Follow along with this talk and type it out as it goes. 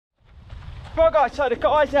Right guys, so the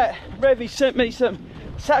guys at Revvies sent me some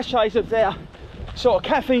sachets of their sort of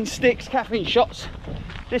caffeine sticks, caffeine shots.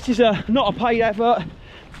 This is not a paid advert,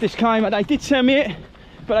 disclaimer. They did send me it,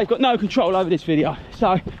 but they've got no control over this video,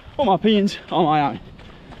 so all my opinions are my own.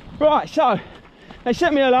 Right, so they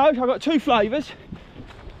sent me a load. I've got 2 flavours.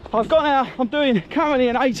 I've got now, I'm doing currently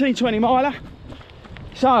an 18-20 miler,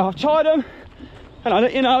 so I've tried them and I'll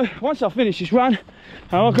let you know once I finish this run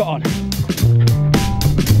how I got on.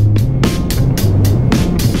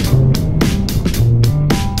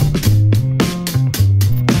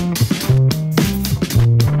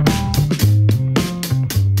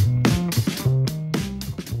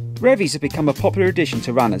 Revvies have become a popular addition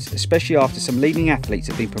to runners, especially after some leading athletes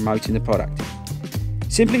have been promoting the product.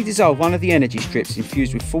 Simply dissolve one of the energy strips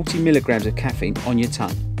infused with 40 milligrams of caffeine on your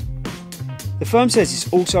tongue. The firm says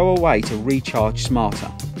it's also a way to recharge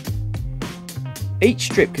smarter. Each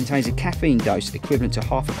strip contains a caffeine dose equivalent to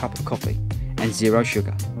half a cup of coffee and 0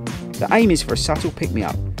 sugar. The aim is for a subtle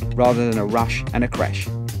pick-me-up rather than a rush and a crash.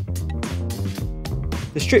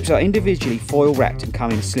 The strips are individually foil wrapped and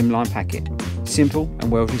come in a slimline packet. Simple and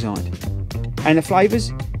well designed. And the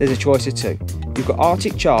flavours, there's a choice of 2. You've got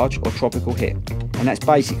Arctic Charge or Tropical Hit, and that's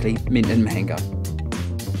basically mint and mango.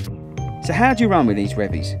 So how do you run with these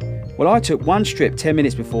Revvies? Well, I took 1 strip 10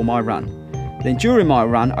 minutes before my run. Then during my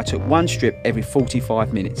run, I took 1 strip every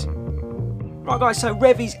 45 minutes. Right guys, so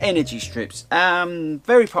Revvies Energy Strips,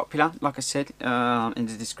 very popular, like I said in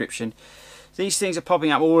the description. These things are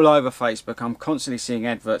popping up all over Facebook. I'm constantly seeing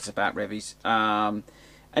adverts about Revvies.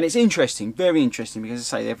 And it's interesting, very interesting, because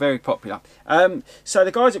as I say, they're very popular. So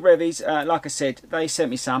the guys at Revvies, like I said, they sent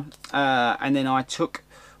me some, and then I took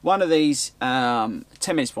one of these 10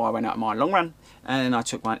 minutes before I went out on my long run, and then I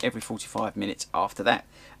took one every 45 minutes after that.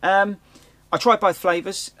 I tried both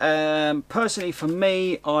flavours. Personally, for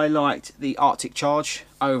me, I liked the Arctic Charge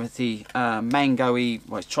over the mango-y,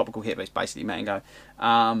 well, it's Tropical Hit, but it's basically mango.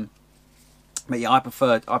 But yeah, I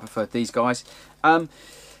preferred these guys.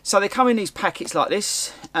 So they come in these packets like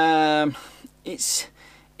this. It's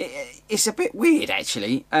a bit weird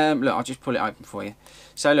actually. Look, I'll just pull it open for you.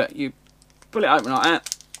 So look, you pull it open like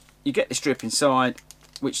that. You get the strip inside,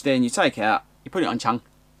 which then you take out. You put it on tongue,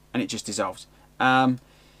 and it just dissolves. I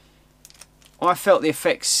felt the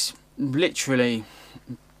effects literally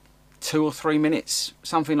 2 or 3 minutes,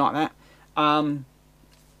 something like that. And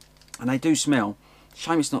they do smell.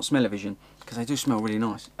 Shame it's not smell-o-vision, because they do smell really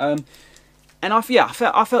nice. And I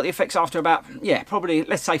felt the effects after about, yeah, probably,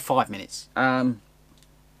 let's say 5 minutes.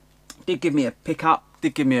 Did give me a pick-up,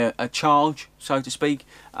 did give me a charge, so to speak.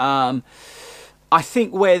 I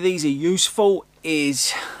think where these are useful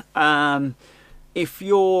is if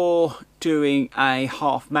you're doing a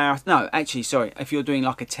half marathon, no, actually, sorry, if you're doing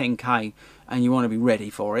like a 10K and you want to be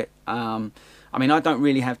ready for it. I mean, I don't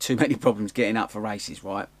really have too many problems getting up for races,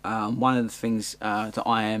 right? One of the things that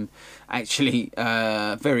I am actually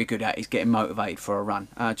very good at is getting motivated for a run.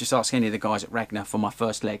 Just ask any of the guys at Ragnar for my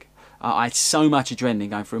first leg. I had so much adrenaline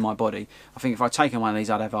going through my body. I think if I'd taken one of these,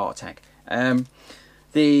 I'd have a heart attack. But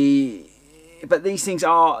these things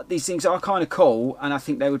are kind of cool, and I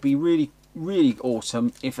think they would be really, really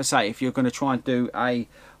awesome if you're going to try and do a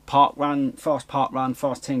park run, fast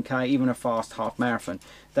 10K, even a fast half marathon.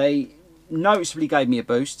 They noticeably gave me a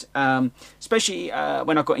boost, especially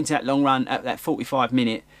when I got into that long run at that 45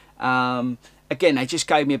 minute. Again, they just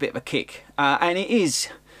gave me a bit of a kick, and it is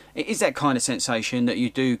that kind of sensation that you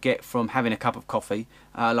do get from having a cup of coffee,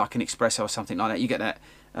 like an espresso or something like that. You get that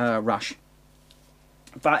rush,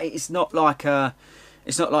 but it's not like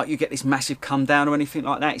you get this massive come down or anything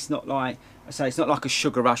like that. It's not like it's not like a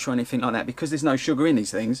sugar rush or anything like that, because there's no sugar in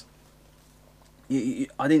these things. I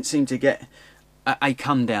didn't seem to get a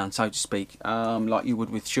come down, so to speak, like you would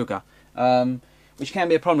with sugar, which can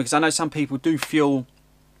be a problem, because I know some people do fuel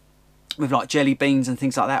with like jelly beans and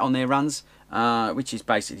things like that on their runs, which is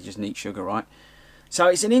basically just neat sugar, right? So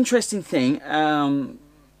it's an interesting thing.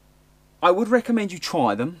 I would recommend you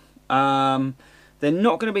try them. They're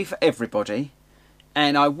not going to be for everybody,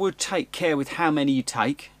 and I would take care with how many you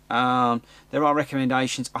take. There are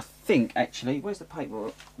recommendations, I think, actually. Where's the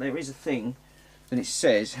paper? There is a thing and it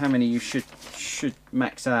says how many you should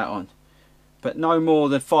max out on, but no more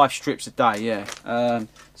than 5 strips a day. Yeah,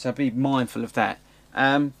 so be mindful of that.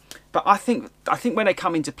 But I think when they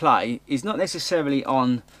come into play is not necessarily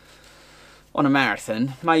on a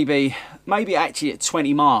marathon. Maybe actually at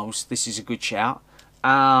 20 miles this is a good shout.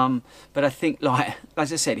 But I think, like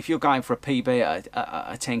as I said, if you're going for a PB at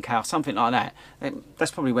a 10k or something like that,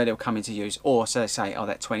 that's probably where they'll come into use. Or so they say, oh,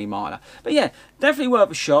 that 20 miler. But yeah, definitely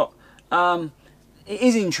worth a shot. It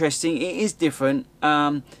is interesting, it is different,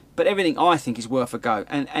 But everything I think is worth a go,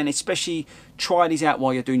 and especially try these out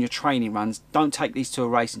while you're doing your training runs. Don't take these to a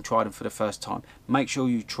race and try them for the first time. Make sure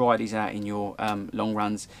you try these out in your long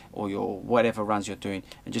runs or your whatever runs you're doing,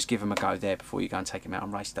 and just give them a go there before you go and take them out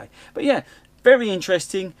on race day. But yeah, very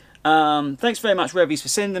interesting. Thanks very much, Revvies, for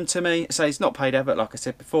sending them to me. So it's not paid advert, like I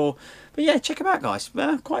said before. But yeah, check them out, guys.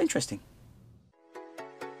 Quite interesting.